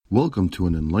Welcome to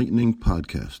an enlightening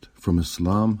podcast from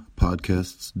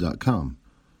IslamPodcasts.com.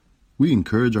 We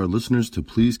encourage our listeners to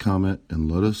please comment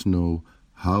and let us know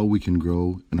how we can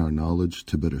grow in our knowledge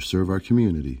to better serve our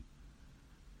community.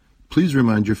 Please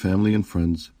remind your family and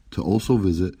friends to also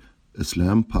visit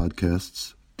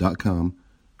IslamPodcasts.com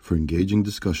for engaging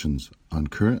discussions on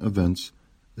current events,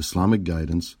 Islamic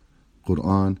guidance,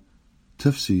 Quran,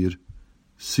 tafsir,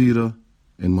 seerah,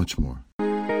 and much more.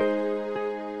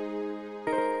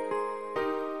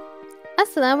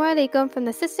 Assalamu alaikum from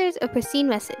the Sisters of Pristine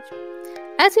Message.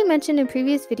 As we mentioned in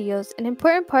previous videos, an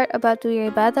important part about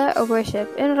doing ibadah or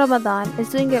worship in Ramadan is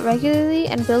doing it regularly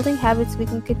and building habits we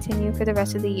can continue for the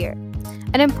rest of the year.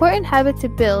 An important habit to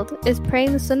build is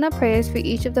praying the sunnah prayers for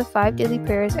each of the 5 daily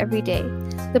prayers every day.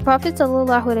 The Prophet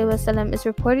ﷺ is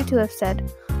reported to have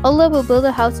said, Allah will build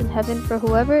a house in heaven for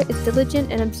whoever is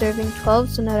diligent in observing 12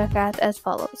 sunnah rakat as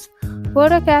follows: 4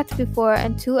 rakats before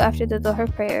and 2 after the Dhuhr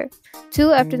prayer,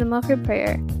 2 after the Maghrib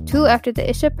prayer, 2 after the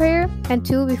Isha prayer, and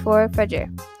 2 before Fajr.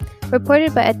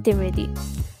 Reported by At-Tirmidhi.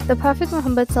 The Prophet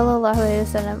Muhammad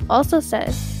ﷺ also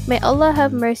said, "May Allah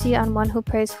have mercy on one who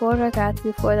prays 4 rakats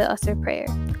before the Asr prayer."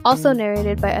 Also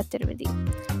narrated by At-Tirmidhi.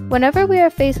 Whenever we are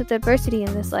faced with adversity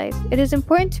in this life, it is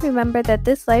important to remember that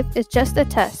this life is just a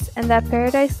test and that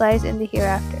paradise lies in the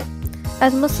hereafter.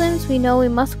 As Muslims, we know we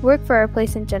must work for our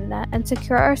place in Jannah and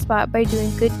secure our spot by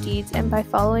doing good deeds and by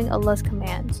following Allah's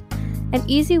commands. An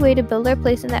easy way to build our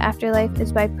place in the afterlife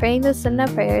is by praying the sunnah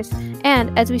prayers,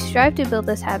 and as we strive to build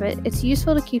this habit, it's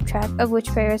useful to keep track of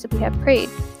which prayers we have prayed.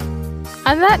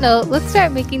 On that note, let's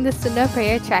start making the sunnah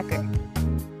prayer tracker.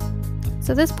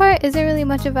 So this part isn't really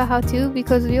much of a how-to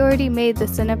because we already made the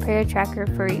sunnah prayer tracker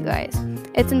for you guys.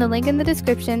 It's in the link in the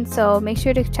description, so make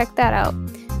sure to check that out.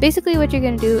 Basically what you're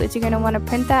going to do is you're going to want to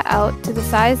print that out to the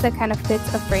size that kind of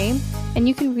fits a frame, and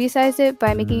you can resize it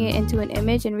by making it into an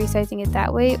image and resizing it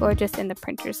that way, or just in the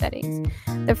printer settings.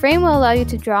 The frame will allow you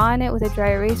to draw on it with a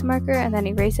dry erase marker and then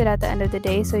erase it at the end of the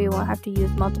day so you won't have to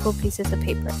use multiple pieces of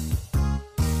paper.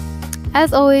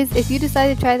 As always, if you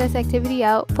decide to try this activity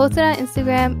out, post it on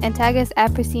Instagram and tag us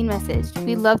at Pristine Message.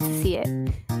 We'd love to see it.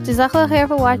 Jazakallah khair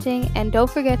for watching, and don't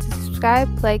forget to subscribe,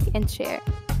 like, and share.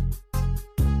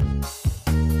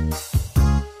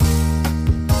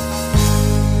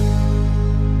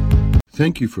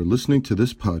 Thank you for listening to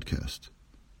this podcast.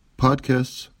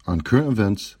 Podcasts on current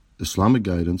events, Islamic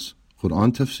guidance,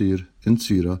 Quran tafsir, and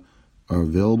seerah are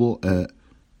available at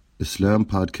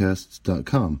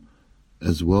IslamPodcasts.com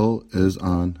as well as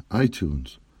on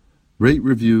iTunes. Rate,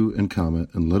 review, and comment,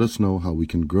 and let us know how we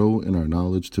can grow in our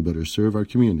knowledge to better serve our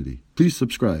community. Please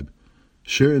subscribe,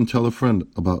 share, and tell a friend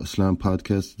about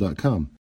IslamPodcasts.com.